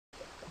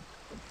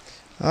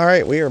All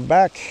right, we are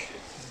back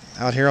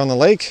out here on the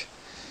lake.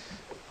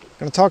 I'm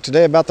going to talk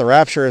today about the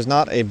rapture is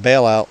not a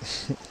bailout.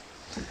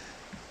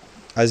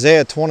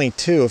 Isaiah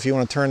 22, if you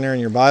want to turn there in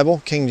your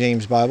Bible, King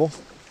James Bible.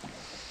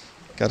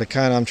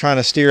 I'm trying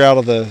to steer out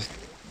of the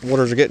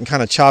waters are getting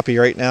kind of choppy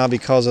right now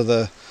because of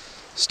the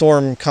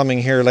storm coming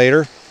here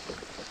later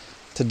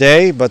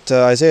today. But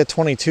Isaiah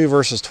 22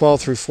 verses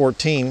 12 through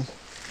 14.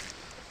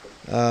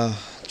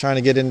 Trying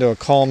to get into a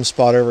calm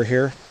spot over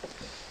here.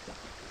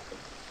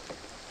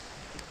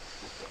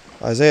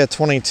 Isaiah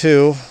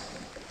 22.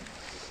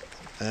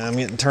 I'm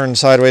getting turned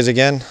sideways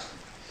again.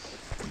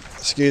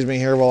 Excuse me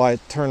here while I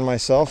turn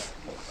myself.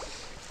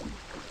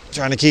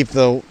 Trying to keep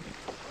the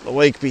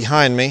lake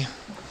behind me.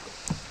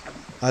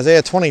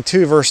 Isaiah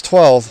 22 verse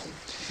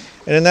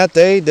 12. And in that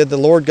day did the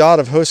Lord God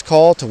of hosts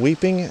call to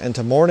weeping and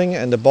to mourning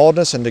and to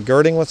baldness and to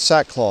girding with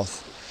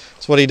sackcloth.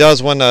 That's what he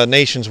does when a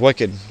nation's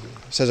wicked. He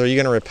says, are you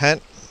going to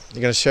repent?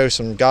 You're going to show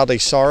some godly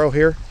sorrow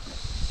here?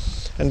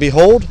 And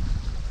behold,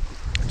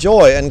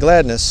 joy and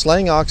gladness,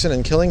 slaying oxen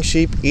and killing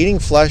sheep, eating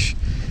flesh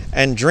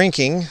and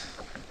drinking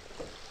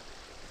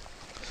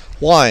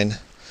wine.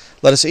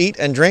 Let us eat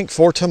and drink,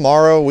 for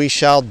tomorrow we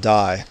shall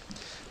die.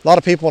 A lot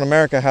of people in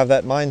America have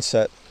that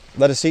mindset.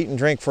 Let us eat and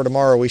drink, for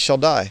tomorrow we shall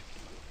die.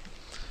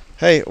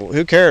 Hey,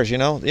 who cares, you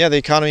know? Yeah, the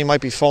economy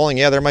might be falling.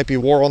 Yeah, there might be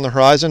war on the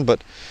horizon,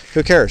 but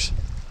who cares?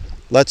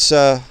 Let's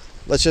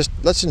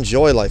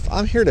enjoy life.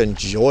 I'm here to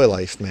enjoy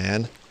life,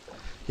 man.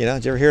 You know,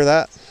 did you ever hear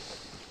that?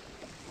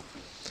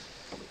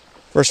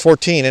 Verse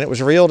 14, and it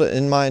was revealed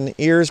in mine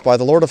ears by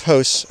the Lord of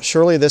hosts,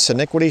 surely this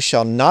iniquity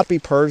shall not be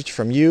purged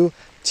from you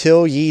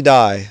till ye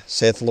die,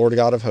 saith the Lord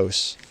God of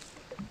hosts.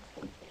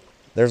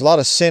 There's a lot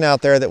of sin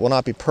out there that will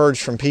not be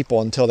purged from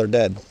people until they're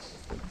dead.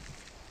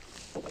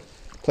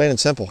 Plain and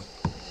simple.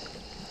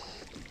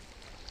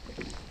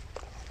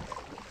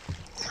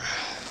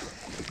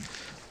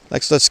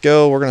 Next, let's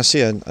go. We're going to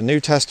see a New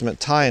Testament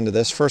tie into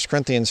this. 1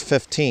 Corinthians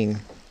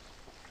 15.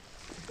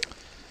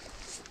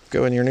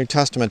 Go in your New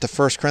Testament to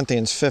 1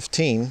 Corinthians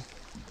 15.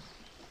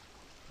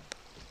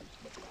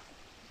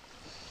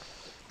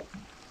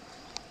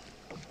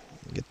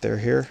 Get there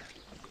here.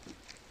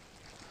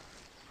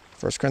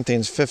 1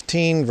 Corinthians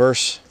 15,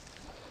 verse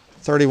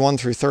 31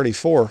 through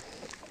 34.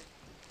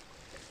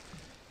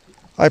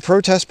 I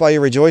protest by your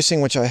rejoicing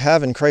which I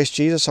have in Christ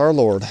Jesus our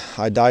Lord.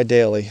 I die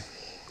daily.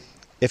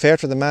 If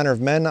after the manner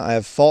of men I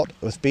have fought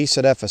with beasts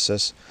at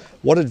Ephesus,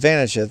 what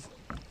advantageth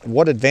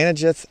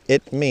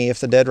it me if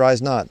the dead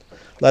rise not?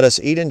 Let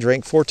us eat and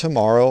drink, for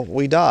tomorrow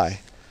we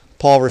die.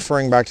 Paul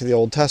referring back to the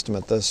Old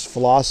Testament, this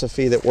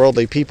philosophy that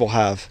worldly people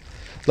have.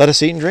 Let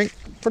us eat and drink,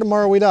 for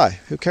tomorrow we die.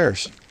 Who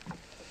cares?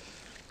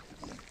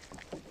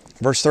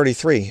 Verse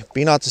 33,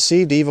 be not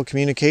deceived, evil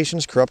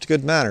communications corrupt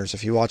good manners.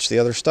 If you watch the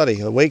other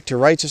study, awake to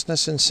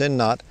righteousness and sin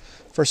not,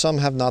 for some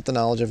have not the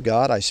knowledge of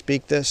God. I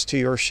speak this to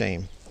your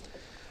shame.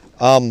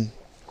 You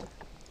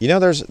know,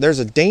 there's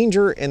a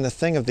danger in the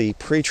thing of the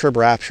pre-trib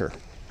rapture.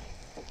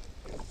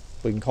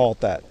 We can call it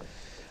that.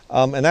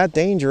 And that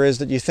danger is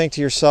that you think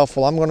to yourself,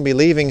 well, I'm going to be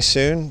leaving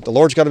soon. The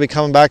Lord's got to be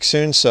coming back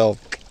soon, so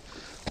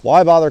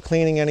why bother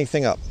cleaning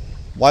anything up?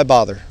 Why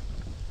bother?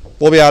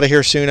 We'll be out of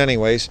here soon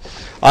anyways.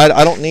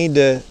 I don't need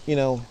to,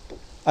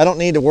 I don't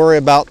need to worry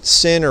about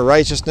sin or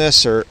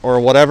righteousness or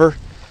whatever.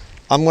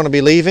 I'm going to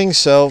be leaving,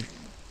 so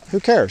who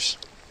cares?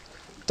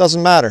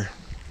 Doesn't matter.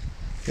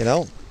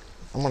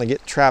 I'm going to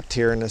get trapped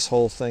here in this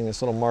whole thing,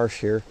 this little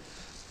marsh here.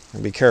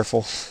 And be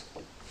careful.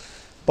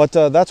 But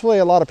that's the way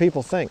a lot of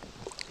people think.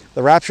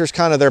 The rapture is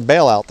kind of their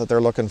bailout that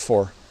they're looking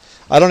for.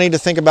 I don't need to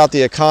think about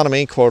the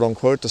economy, quote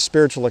unquote, the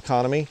spiritual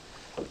economy.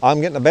 I'm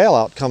getting a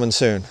bailout coming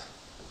soon.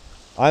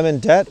 I'm in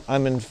debt.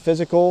 I'm in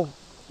physical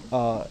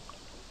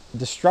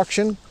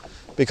destruction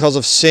because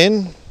of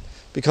sin,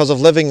 because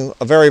of living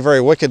a very, very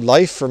wicked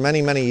life for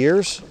many, many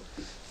years.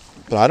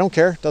 But I don't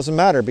care. Doesn't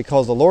matter,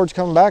 because the Lord's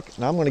coming back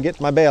and I'm going to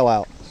get my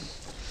bailout.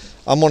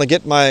 I'm going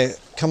to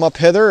come up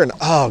hither and,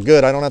 oh,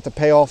 good, I don't have to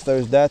pay off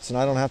those debts and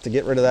I don't have to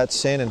get rid of that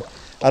sin and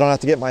I don't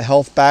have to get my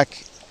health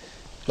back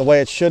the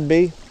way it should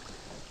be.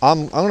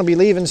 I'm going to be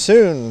leaving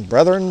soon,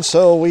 brethren,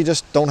 so we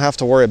just don't have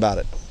to worry about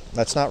it.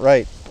 That's not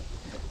right.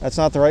 That's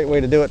not the right way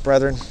to do it,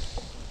 brethren.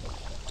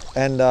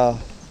 And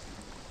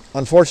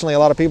unfortunately, a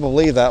lot of people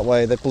believe that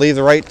way. They believe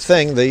the right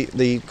thing.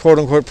 The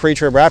quote-unquote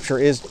pre-trib rapture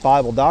is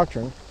Bible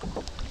doctrine.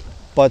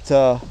 But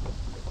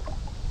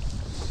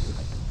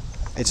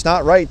it's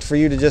not right for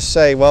you to just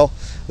say, well,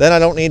 then I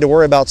don't need to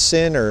worry about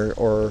sin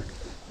or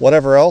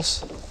whatever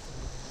else.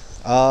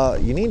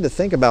 You need to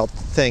think about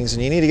things,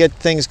 and you need to get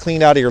things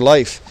cleaned out of your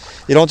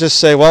life. You don't just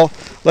say, well,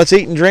 let's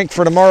eat and drink,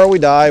 for tomorrow we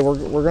die. We're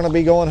going to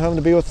be going home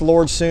to be with the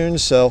Lord soon,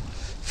 so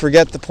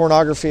forget the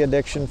pornography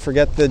addiction,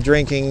 forget the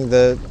drinking,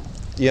 the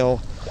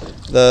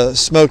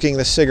smoking,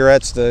 the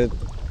cigarettes,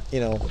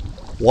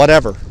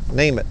 whatever,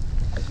 name it.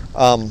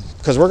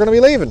 Because we're going to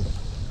be leaving.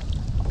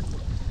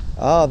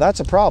 That's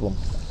a problem.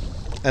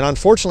 And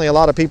unfortunately, a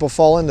lot of people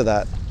fall into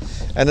that.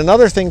 And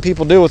another thing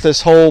people do with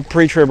this whole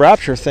pre-trib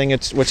rapture thing,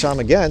 which I'm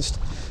against,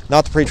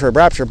 not the pre-trib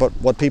rapture, but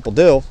what people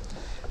do,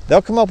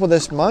 they'll come up with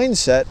this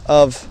mindset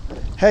of,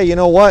 hey, you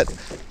know what?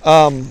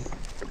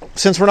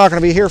 since we're not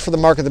going to be here for the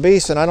mark of the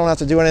beast, and I don't have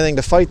to do anything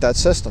to fight that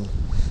system.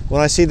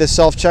 When I see this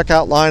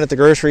self-checkout line at the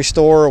grocery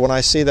store, or when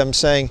I see them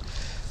saying,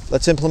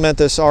 let's implement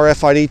this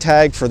RFID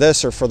tag for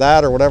this or for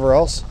that or whatever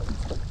else,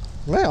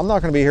 man, I'm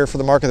not going to be here for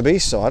the mark of the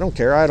beast, so I don't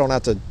care. I don't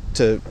have to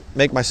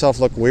make myself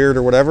look weird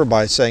or whatever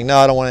by saying, no,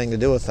 I don't want anything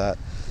to do with that.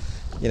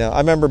 You know, I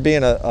remember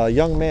being a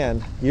young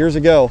man years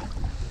ago,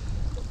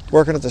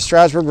 working at the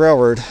Strasburg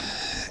Railroad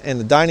in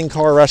the dining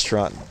car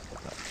restaurant.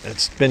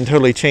 It's been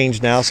totally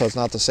changed now, so it's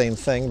not the same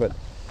thing, but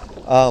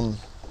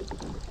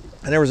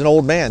and there was an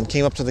old man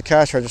came up to the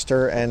cash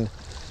register, and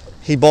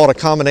he bought a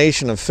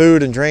combination of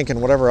food and drink and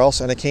whatever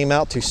else, and it came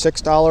out to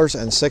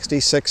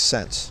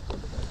 $6.66.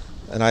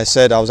 And I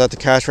said, I was at the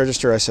cash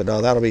register, I said,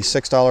 oh, that'll be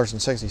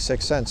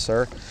 $6.66,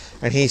 sir.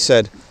 And he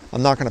said,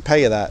 I'm not going to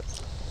pay you that.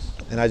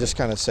 And I just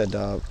kind of said,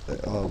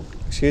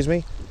 excuse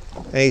me?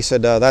 And he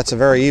said, that's a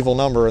very evil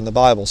number in the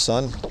Bible,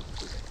 son.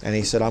 And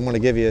he said, I'm going to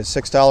give you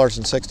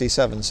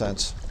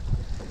 $6.67,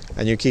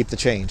 and you keep the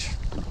change.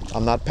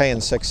 I'm not paying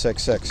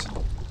 $6.66.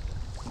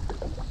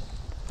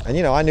 And,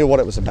 you know, I knew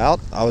what it was about.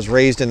 I was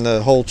raised in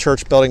the whole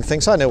church building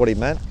thing, so I knew what he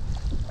meant.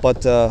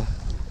 But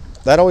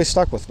that always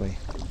stuck with me.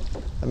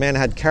 The man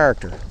had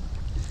character.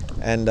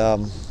 And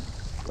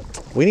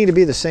we need to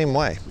be the same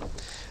way.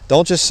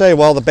 Don't just say,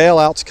 well, the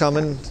bailout's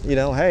coming. You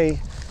know,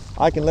 hey,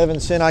 I can live in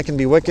sin, I can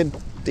be wicked,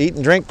 eat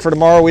and drink for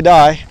tomorrow we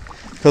die,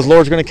 because the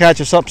Lord's going to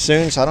catch us up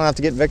soon, so I don't have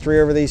to get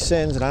victory over these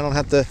sins, and I don't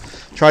have to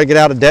try to get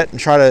out of debt and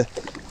try to,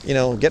 you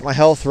know, get my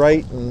health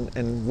right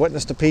and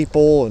witness to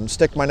people and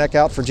stick my neck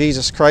out for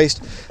Jesus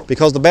Christ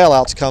because the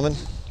bailout's coming.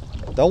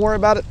 Don't worry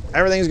about it.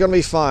 Everything's going to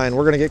be fine.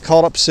 We're going to get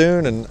caught up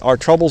soon and our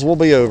troubles will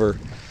be over.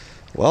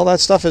 Well, that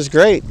stuff is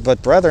great,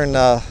 but brethren,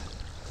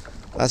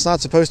 that's not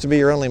supposed to be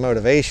your only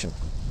motivation.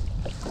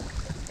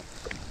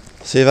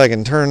 See if I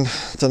can turn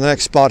to the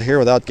next spot here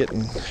without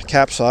getting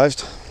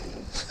capsized.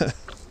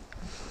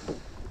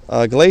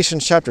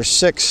 Galatians chapter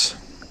 6.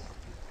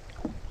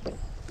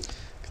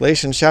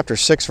 Galatians chapter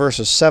 6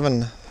 verses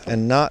 7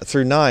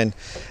 through 9.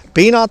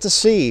 Be not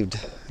deceived,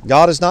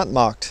 God is not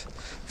mocked.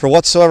 For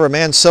whatsoever a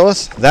man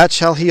soweth, that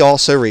shall he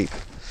also reap.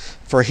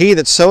 For he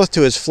that soweth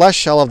to his flesh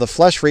shall of the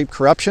flesh reap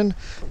corruption,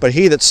 but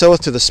he that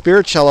soweth to the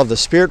Spirit shall of the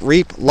Spirit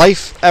reap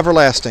life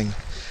everlasting.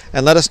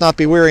 And let us not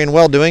be weary in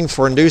well-doing,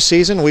 for in due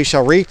season we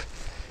shall reap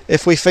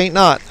if we faint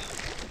not.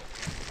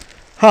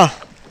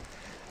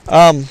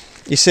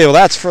 You say, well,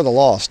 that's for the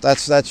lost.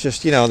 That's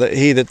just, you know, that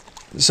he that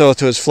soweth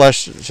to his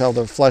flesh shall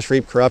the flesh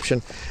reap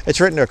corruption. It's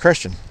written to a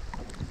Christian.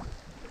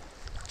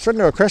 It's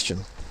written to a Christian.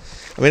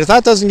 I mean, if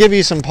that doesn't give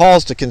you some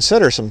pause to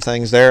consider some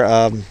things there,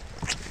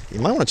 you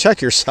might want to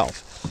check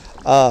yourself.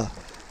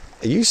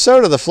 You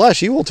sow to the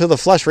flesh, you will to the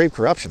flesh reap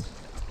corruption.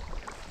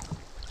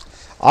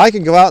 I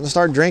could go out and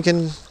start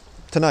drinking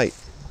tonight.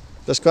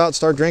 Just go out and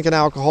start drinking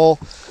alcohol,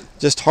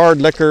 just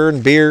hard liquor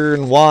and beer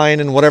and wine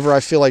and whatever I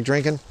feel like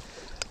drinking,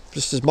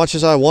 just as much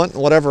as I want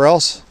and whatever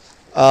else.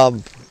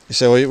 You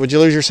say, well, would you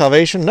lose your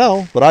salvation?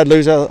 No, but I'd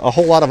lose a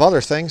whole lot of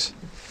other things.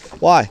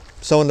 Why?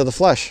 Sowing to the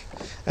flesh.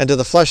 And to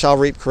the flesh I'll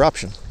reap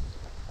corruption.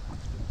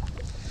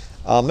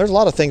 There's a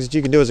lot of things that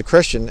you can do as a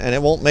Christian, and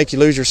it won't make you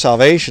lose your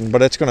salvation,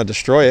 but it's going to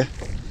destroy you.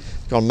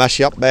 It's going to mess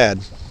you up bad.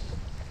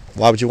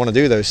 Why would you want to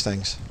do those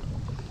things?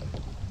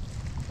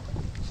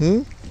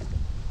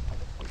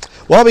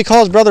 Well,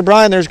 because, Brother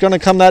Brian, there's going to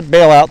come that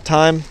bailout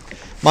time.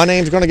 My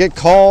name's going to get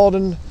called,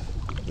 and,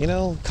 you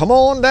know, come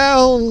on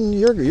down.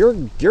 You're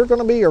going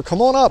to be, or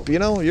come on up. You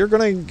know, you're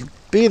going to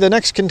be the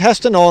next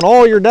contestant on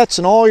all your debts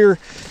and all your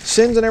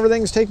sins and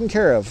everything's taken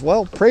care of.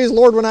 Well, praise the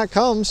Lord when that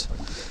comes.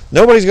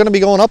 Nobody's going to be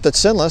going up that's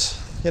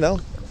sinless, you know.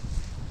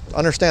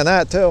 Understand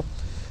that too.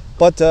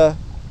 But we're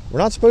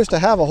not supposed to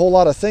have a whole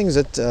lot of things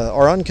that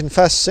are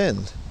unconfessed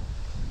sin.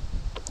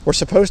 We're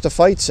supposed to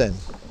fight sin.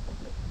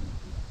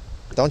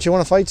 Don't you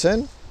want to fight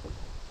sin?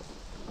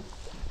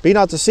 Be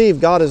not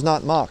deceived, God is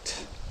not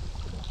mocked.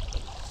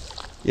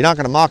 You're not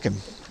going to mock him.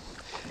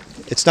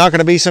 It's not going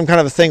to be some kind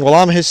of a thing, well,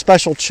 I'm his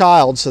special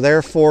child, so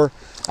therefore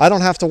I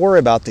don't have to worry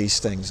about these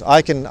things.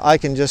 I can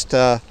just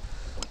I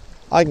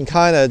can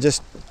kind of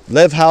just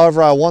live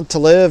however I want to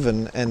live,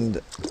 and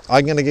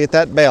I'm going to get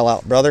that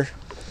bailout, brother.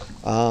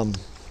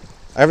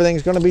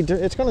 Everything's going to be,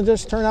 it's going to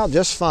just turn out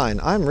just fine.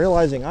 I'm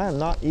realizing I am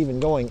not even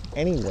going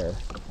anywhere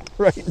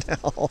right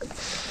now.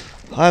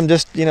 I'm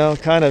just, you know,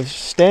 kind of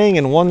staying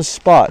in one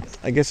spot.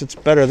 I guess it's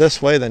better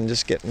this way than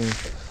just getting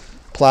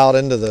plowed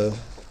into the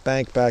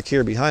bank back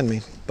here behind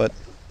me. But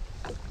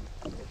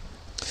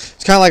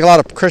it's kind of like a lot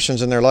of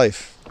Christians in their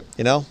life,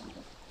 you know.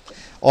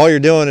 All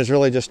you're doing is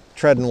really just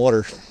treading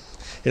water.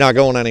 You're not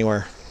going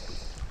anywhere.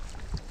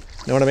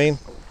 You know what I mean?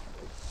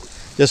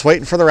 Just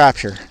waiting for the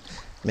rapture.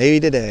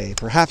 Maybe today,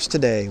 perhaps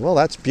today. Well,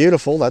 that's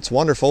beautiful, that's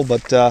wonderful,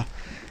 but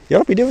you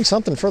ought to be doing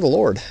something for the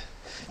Lord.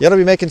 You ought to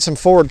be making some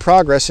forward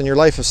progress in your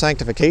life of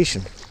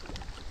sanctification.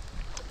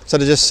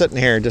 Instead of just sitting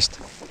here, just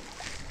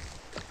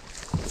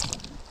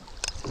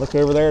look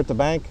over there at the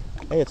bank.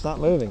 Hey, it's not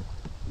moving.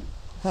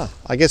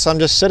 I guess I'm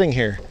just sitting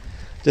here,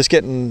 just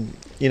getting,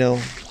 you know,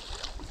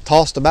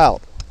 tossed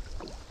about.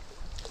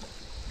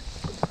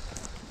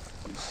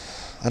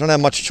 I don't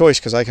have much choice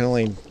because I can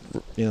only,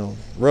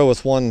 row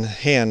with one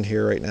hand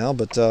here right now.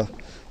 But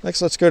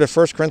next, let's go to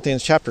 1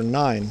 Corinthians chapter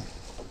 9.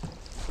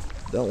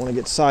 Don't want to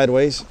get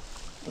sideways.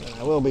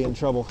 I will be in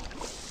trouble.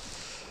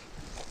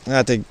 I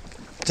have to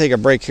take a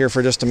break here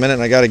for just a minute.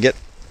 I got to get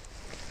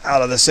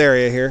out of this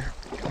area here.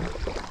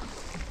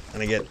 I'm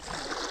going to get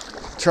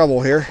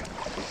trouble here.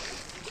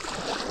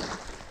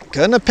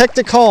 Couldn't have picked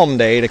a calm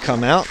day to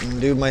come out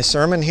and do my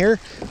sermon here.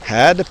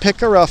 Had to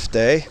pick a rough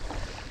day.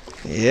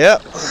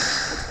 Yep.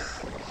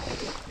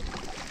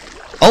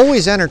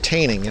 Always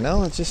entertaining,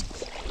 It's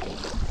just,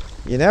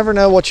 you never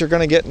know what you're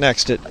going to get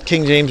next at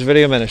King James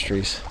Video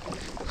Ministries.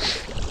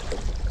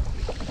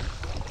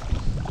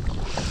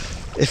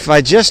 If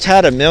I just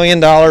had $1 million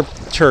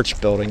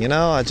church building,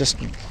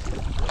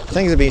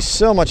 things would be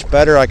so much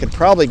better. I could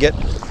probably get,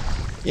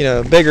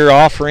 bigger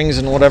offerings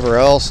and whatever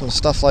else and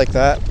stuff like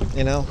that,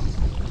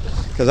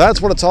 Because that's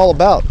what it's all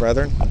about,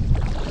 brethren.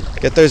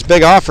 Get those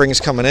big offerings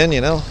coming in,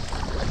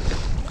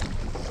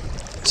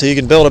 So you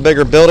can build a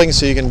bigger building,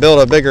 so you can build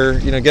a bigger,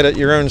 get at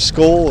your own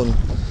school and,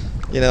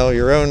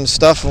 your own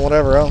stuff and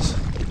whatever else.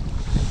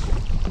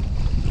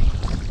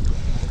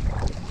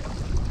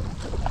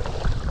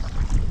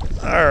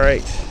 All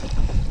right.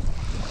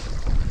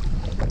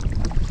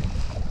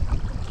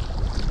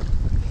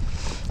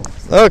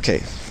 Okay,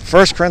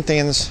 1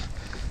 Corinthians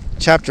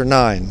chapter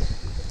 9.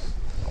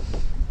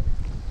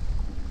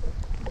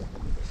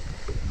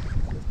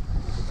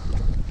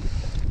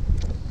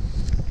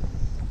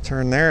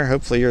 Turn there.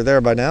 Hopefully you're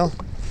there by now.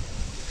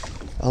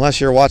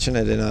 Unless you're watching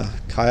it in a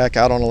kayak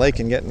out on a lake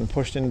and getting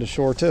pushed into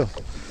shore too.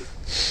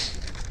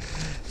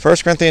 1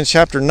 Corinthians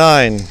chapter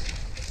 9,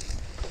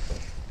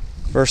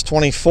 verse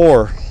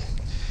 24.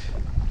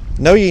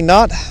 Know ye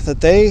not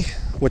that they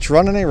which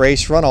run in a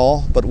race run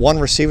all, but one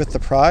receiveth the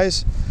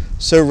prize?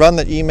 So run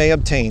that ye may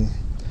obtain.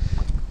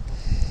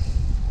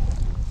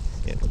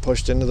 Getting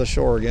pushed into the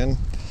shore again.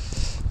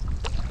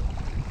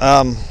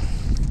 And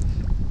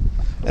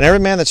every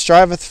man that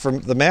striveth for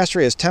the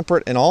mastery is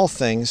temperate in all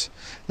things.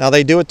 Now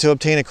they do it to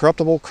obtain a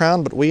corruptible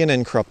crown, but we an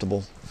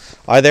incorruptible.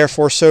 I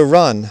therefore so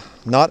run,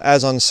 not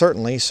as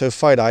uncertainly, so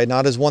fight I,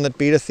 not as one that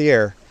beateth the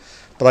air.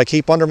 But I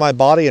keep under my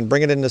body and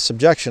bring it into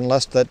subjection,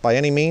 lest that by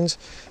any means,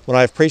 when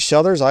I have preached to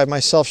others, I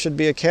myself should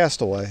be a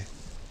castaway.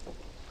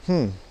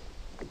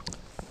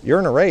 You're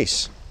in a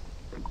race.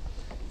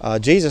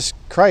 Jesus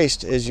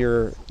Christ is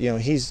your, we're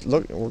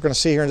going to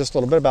see here in just a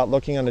little bit about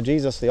looking unto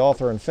Jesus, the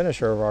author and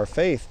finisher of our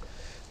faith.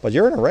 But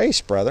you're in a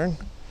race, brethren.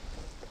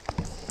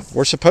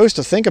 We're supposed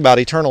to think about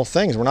eternal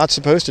things. We're not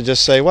supposed to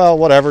just say, well,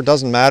 whatever,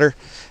 doesn't matter.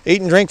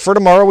 Eat and drink, for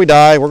tomorrow we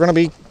die. We're going to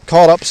be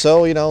caught up,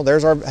 so,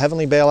 there's our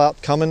heavenly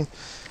bailout coming.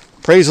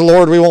 Praise the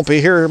Lord, we won't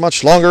be here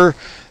much longer.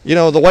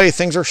 The way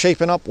things are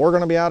shaping up, we're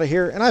going to be out of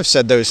here. And I've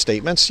said those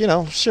statements,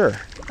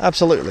 sure,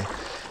 absolutely.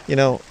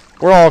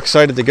 We're all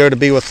excited to go to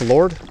be with the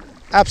Lord.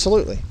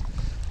 Absolutely.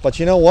 But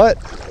you know what?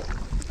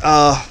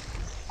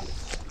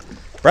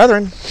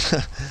 Brethren,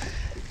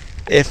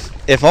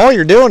 if all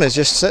you're doing is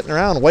just sitting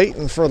around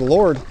waiting for the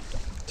Lord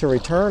to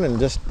return and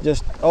just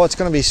it's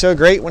going to be so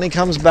great when he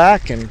comes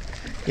back and,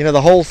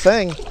 the whole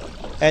thing,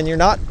 and you're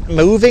not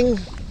moving,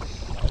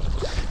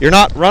 you're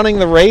not running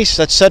the race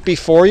that's set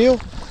before you,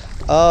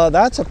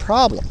 that's a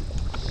problem.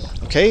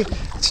 Okay?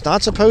 It's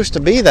not supposed to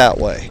be that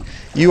way.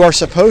 You are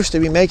supposed to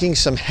be making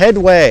some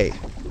headway.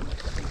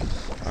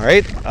 All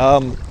right?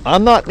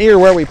 I'm not near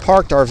where we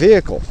parked our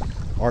vehicle,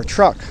 our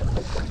truck.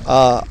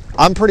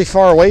 I'm pretty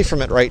far away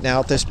from it right now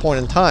at this point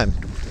in time.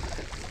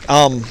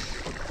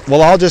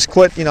 Well, I'll just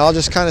quit, I'll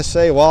just kind of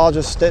say, well, I'll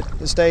just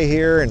stay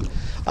here and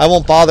I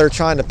won't bother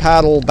trying to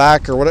paddle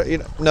back or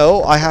whatever.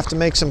 No, I have to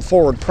make some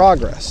forward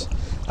progress.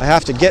 I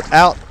have to get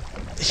out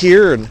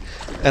here and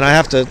I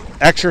have to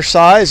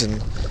exercise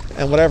and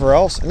whatever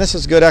else. And this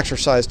is good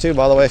exercise too,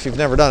 by the way, if you've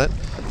never done it.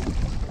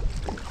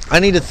 I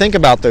need to think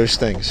about those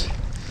things.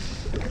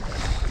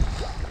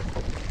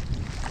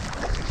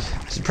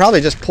 I should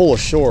probably just pull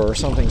ashore or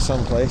something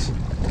someplace.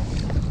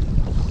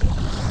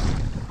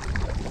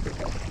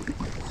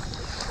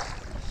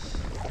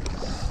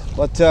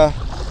 But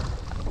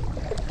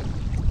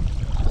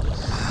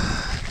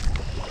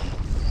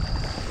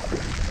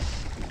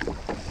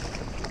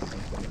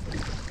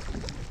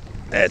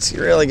it's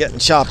really getting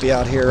choppy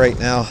out here right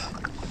now.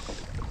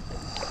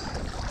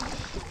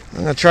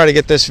 I'm going to try to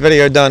get this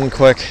video done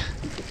quick.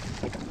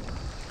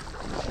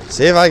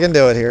 See if I can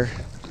do it here.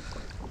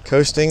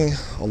 Coasting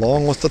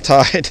along with the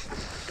tide.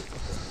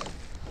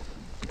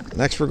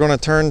 Next we're going to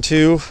turn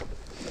to...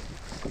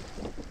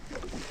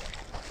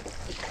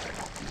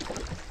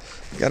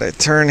 Got to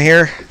turn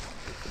here.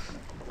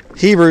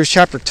 Hebrews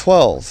chapter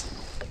 12.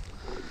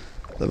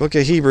 The book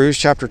of Hebrews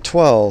chapter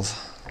 12.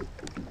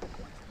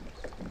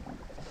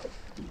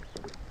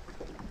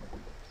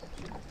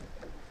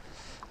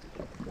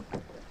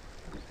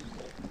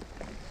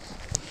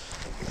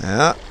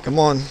 Yeah, come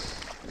on.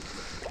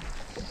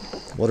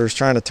 Water's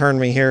trying to turn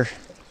me here.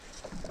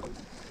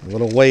 The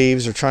little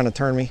waves are trying to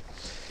turn me.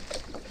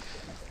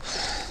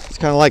 It's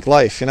kind of like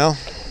life,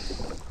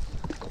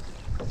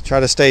 Try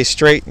to stay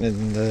straight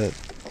and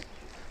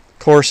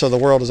course of the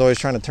world is always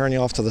trying to turn you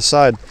off to the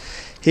side.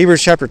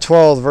 Hebrews chapter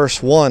 12,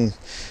 verse 1.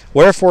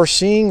 Wherefore,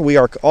 seeing we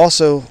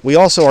also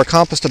are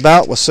compassed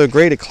about with so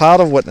great a cloud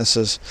of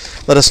witnesses,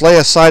 let us lay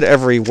aside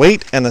every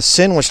weight and the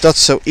sin which doth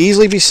so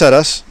easily beset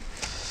us,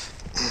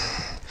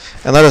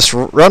 and let us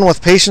run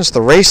with patience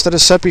the race that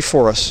is set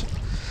before us,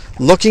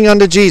 looking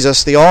unto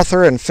Jesus, the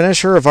author and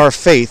finisher of our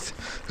faith,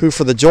 who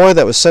for the joy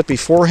that was set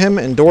before him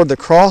endured the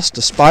cross,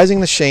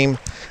 despising the shame,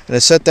 and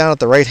is set down at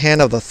the right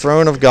hand of the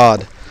throne of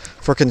God.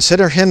 For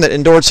consider him that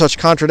endured such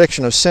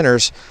contradiction of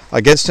sinners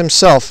against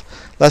himself,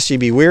 lest ye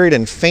be wearied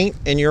and faint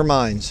in your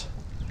minds.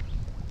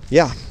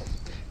 Yeah,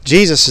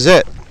 Jesus is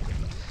it.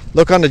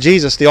 Look unto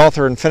Jesus, the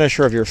author and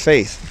finisher of your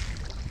faith.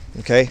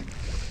 Okay?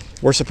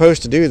 We're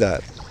supposed to do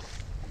that.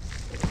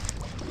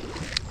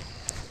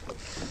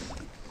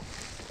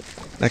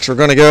 Next we're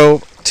going to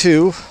go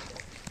to,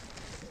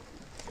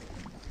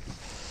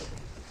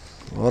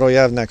 what do we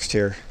have next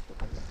here?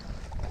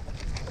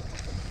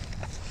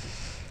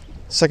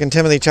 2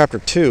 Timothy chapter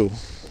 2.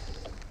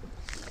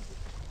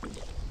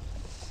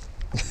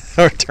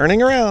 We're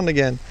turning around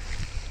again.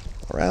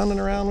 Around and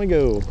around we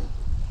go.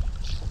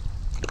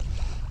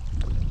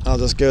 I'll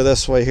just go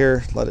this way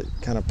here. Let it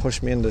kind of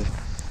push me into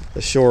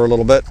the shore a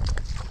little bit.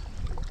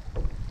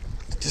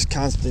 Just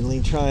constantly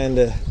trying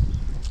to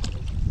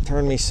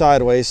turn me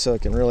sideways so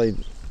it can really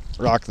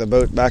rock the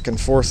boat back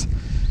and forth.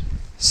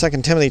 2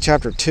 Timothy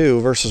chapter 2,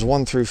 verses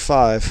 1 through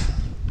 5.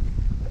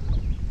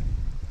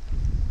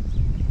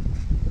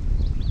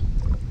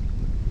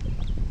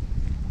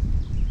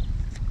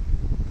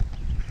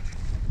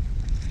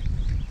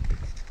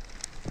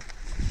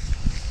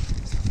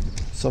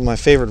 Some of my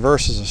favorite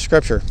verses of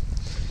Scripture.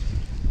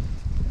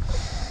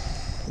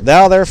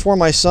 Thou therefore,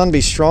 my son, be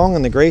strong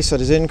in the grace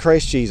that is in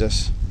Christ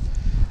Jesus.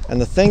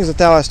 And the things that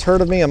thou hast heard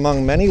of me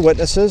among many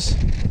witnesses,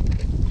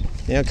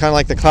 you know, kind of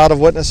like the cloud of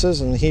witnesses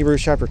in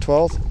Hebrews chapter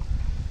 12,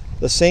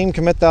 the same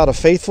commit thou to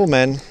faithful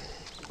men,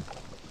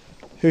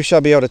 who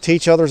shall be able to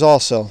teach others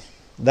also.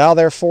 Thou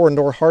therefore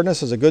endure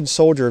hardness as a good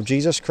soldier of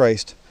Jesus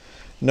Christ.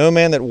 No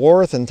man that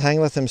warreth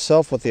entangleth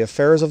himself with the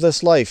affairs of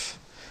this life,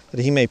 that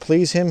he may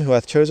please him who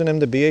hath chosen him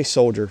to be a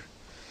soldier.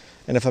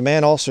 And if a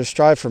man also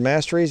strive for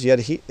masteries,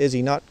 yet is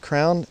he not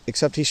crowned,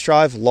 except he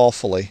strive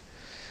lawfully.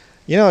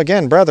 You know,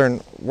 again,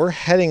 brethren, we're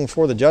heading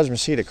for the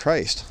judgment seat of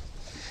Christ.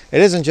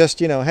 It isn't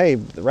just, you know, hey,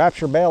 the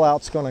rapture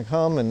bailout's going to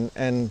come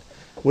and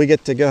we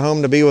get to go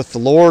home to be with the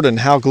Lord, and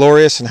how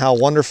glorious and how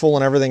wonderful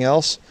and everything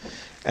else.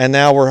 And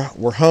now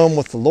we're home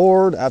with the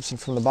Lord,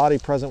 absent from the body,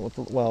 present with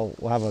well,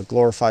 we'll have a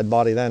glorified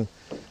body then.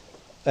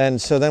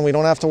 And so then we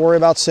don't have to worry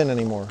about sin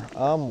anymore.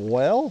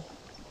 Well,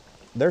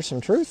 there's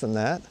some truth in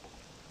that.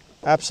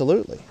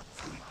 Absolutely.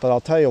 But I'll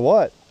tell you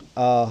what,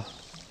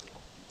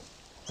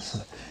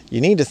 you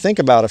need to think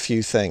about a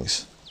few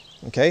things.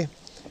 Okay?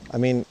 I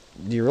mean,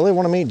 do you really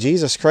want to meet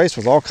Jesus Christ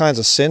with all kinds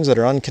of sins that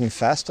are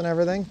unconfessed and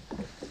everything?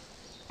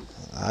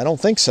 I don't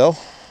think so.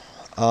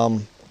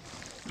 You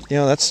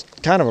know, that's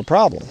kind of a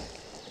problem.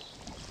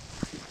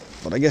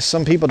 But I guess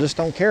some people just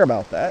don't care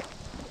about that.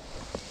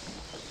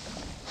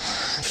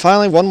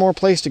 Finally, one more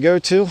place to go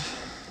to.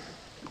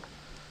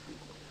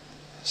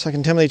 2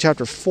 Timothy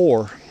chapter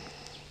 4.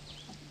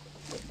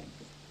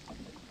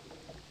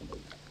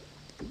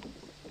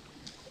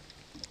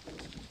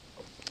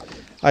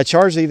 I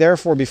charge thee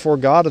therefore before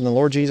God and the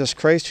Lord Jesus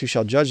Christ, who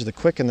shall judge the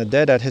quick and the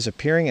dead at his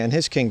appearing and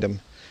his kingdom.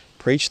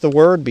 Preach the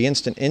word, be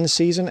instant in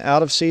season,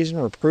 out of season,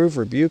 reprove,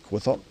 rebuke,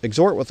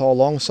 exhort with all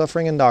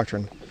longsuffering and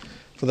doctrine.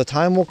 For the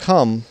time will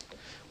come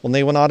when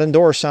they will not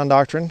endure sound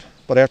doctrine,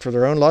 but after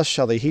their own lust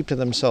shall they heap to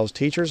themselves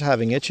teachers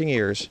having itching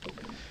ears.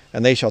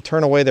 And they shall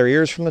turn away their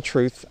ears from the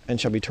truth, and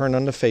shall be turned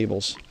unto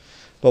fables.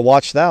 But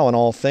watch thou in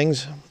all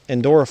things,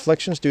 endure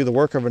afflictions, do the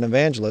work of an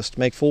evangelist,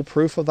 make full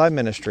proof of thy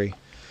ministry.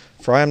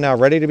 For I am now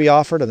ready to be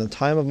offered, and the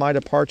time of my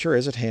departure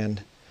is at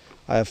hand.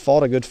 I have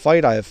fought a good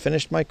fight, I have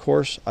finished my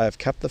course, I have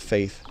kept the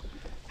faith.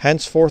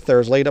 Henceforth there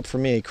is laid up for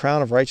me a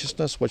crown of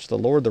righteousness, which the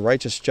Lord, the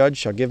righteous judge,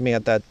 shall give me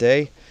at that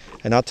day,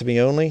 and not to me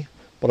only,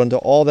 but unto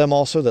all them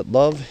also that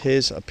love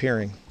his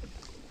appearing.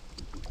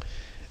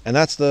 And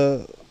that's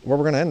where we're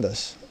going to end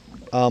this.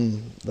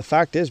 The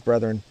fact is,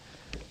 brethren,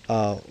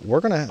 we're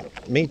going to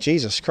meet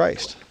Jesus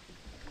Christ.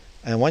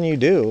 And when you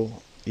do,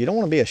 you don't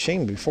want to be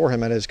ashamed before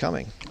him at his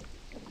coming.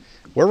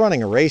 We're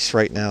running a race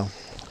right now.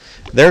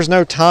 There's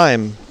no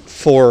time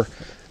for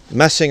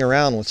messing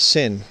around with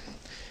sin.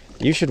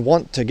 You should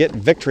want to get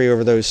victory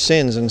over those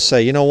sins and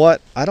say, you know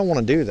what? I don't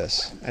want to do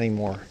this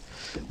anymore.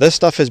 This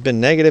stuff has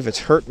been negative. It's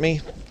hurt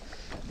me.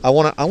 I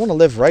want to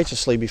live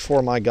righteously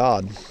before my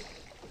God.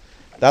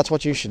 That's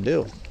what you should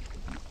do.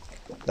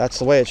 That's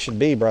the way it should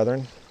be,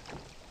 brethren.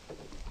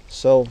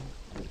 So,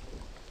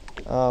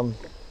 I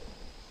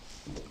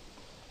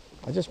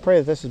just pray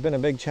that this has been a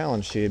big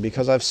challenge to you,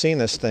 because I've seen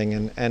this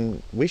thing,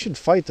 and we should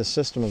fight the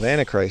system of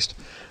Antichrist.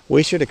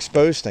 We should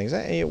expose things.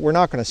 We're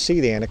not going to see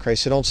the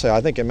Antichrist. So don't say,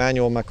 I think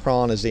Emmanuel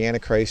Macron is the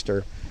Antichrist,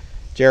 or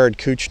Jared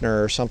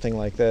Kushner, or something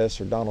like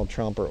this, or Donald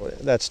Trump, or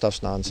that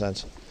stuff's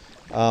nonsense.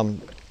 We're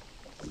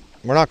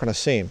not going to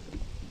see him.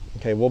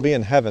 Okay, we'll be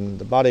in heaven.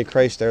 The body of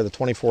Christ there, the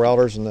 24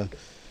 elders and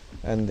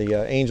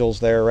the angels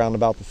there around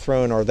about the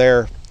throne are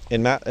there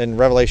in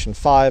Revelation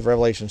 5.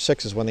 Revelation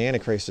 6 is when the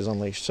Antichrist is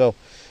unleashed. So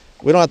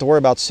we don't have to worry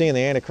about seeing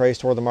the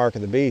Antichrist or the mark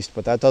of the beast,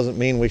 but that doesn't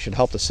mean we should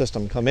help the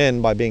system come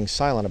in by being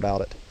silent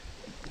about it.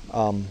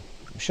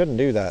 We shouldn't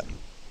do that.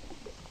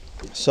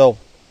 So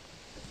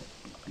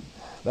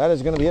that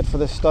is going to be it for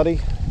this study.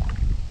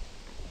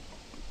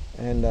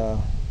 And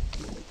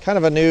kind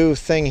of a new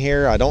thing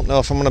here. I don't know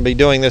if I'm going to be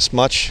doing this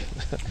much.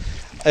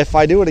 If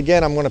I do it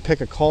again, I'm going to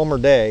pick a calmer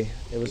day.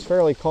 It was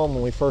fairly calm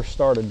when we first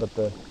started, but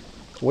the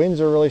winds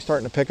are really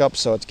starting to pick up,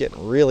 so it's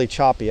getting really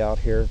choppy out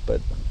here.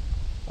 But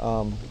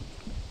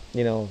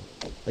you know,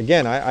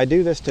 again, I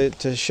do this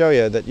to show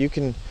you that you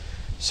can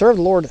serve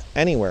the Lord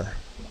anywhere.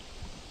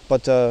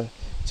 But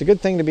it's a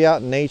good thing to be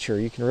out in nature.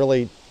 You can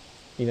really,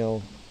 you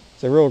know,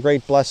 it's a real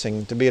great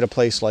blessing to be at a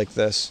place like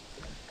this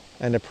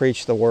and to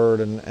preach the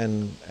word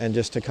and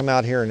just to come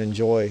out here and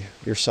enjoy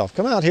yourself.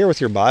 Come out here with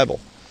your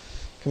Bible.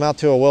 Come out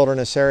to a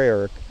wilderness area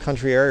or a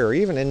country area, or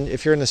even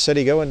if you're in the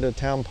city, go into a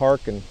town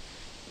park and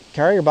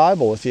carry your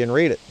Bible with you and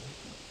read it.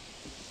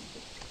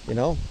 You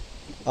know,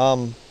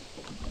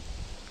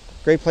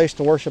 great place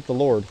to worship the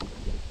Lord.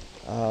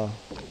 And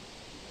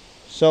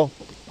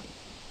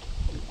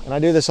I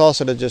do this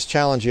also to just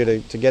challenge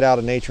you to get out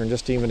of nature and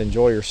just to even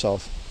enjoy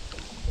yourself.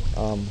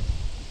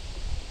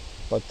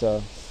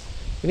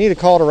 We need a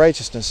call to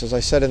righteousness, as I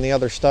said in the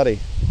other study.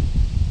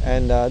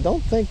 And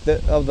don't think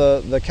that of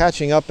the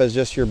catching up as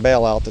just your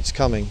bailout that's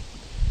coming.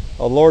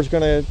 The Lord's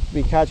going to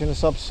be catching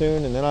us up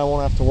soon, and then I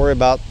won't have to worry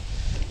about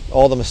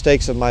all the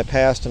mistakes of my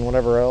past and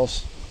whatever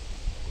else.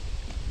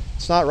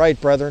 It's not right,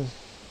 brethren.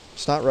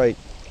 It's not right.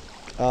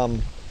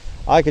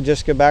 I could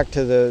just go back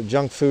to the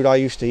junk food I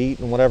used to eat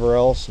and whatever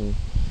else. And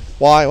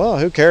why? Well,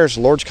 who cares?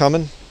 The Lord's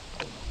coming.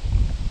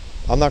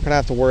 I'm not going to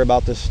have to worry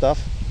about this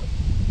stuff.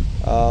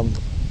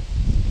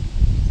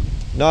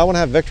 No, I want to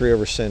have victory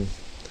over sin.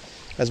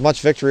 As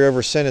much victory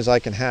over sin as I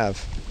can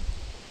have.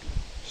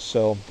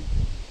 So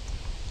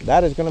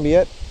that is going to be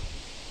it.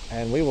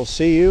 And we will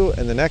see you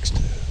in the next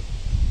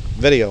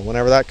video,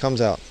 whenever that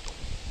comes out.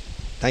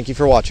 Thank you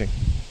for watching.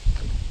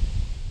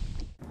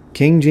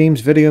 King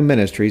James Video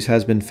Ministries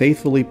has been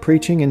faithfully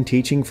preaching and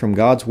teaching from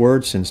God's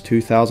Word since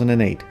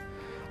 2008.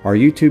 Our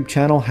YouTube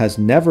channel has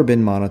never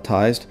been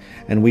monetized,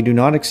 and we do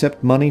not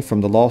accept money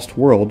from the lost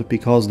world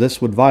because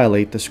this would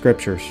violate the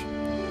Scriptures.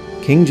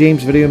 King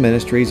James Video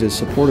Ministries is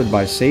supported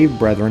by saved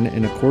brethren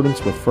in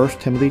accordance with 1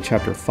 Timothy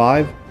chapter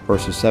 5,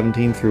 verses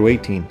 17 through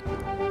 18.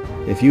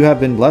 If you have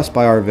been blessed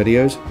by our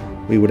videos,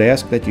 we would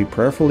ask that you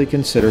prayerfully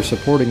consider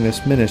supporting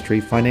this ministry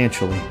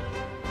financially.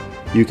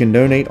 You can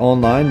donate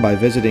online by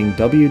visiting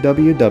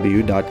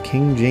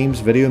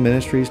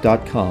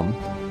www.KingJamesVideoMinistries.com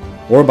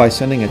or by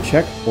sending a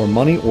check or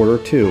money order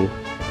to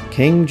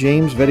King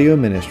James Video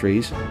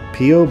Ministries,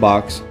 P.O.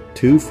 Box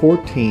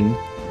 214,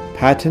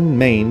 Patten,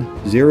 Maine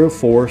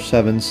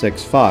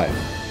 04765.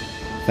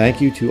 Thank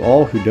you to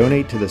all who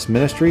donate to this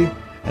ministry,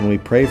 and we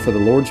pray for the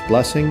Lord's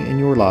blessing in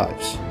your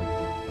lives.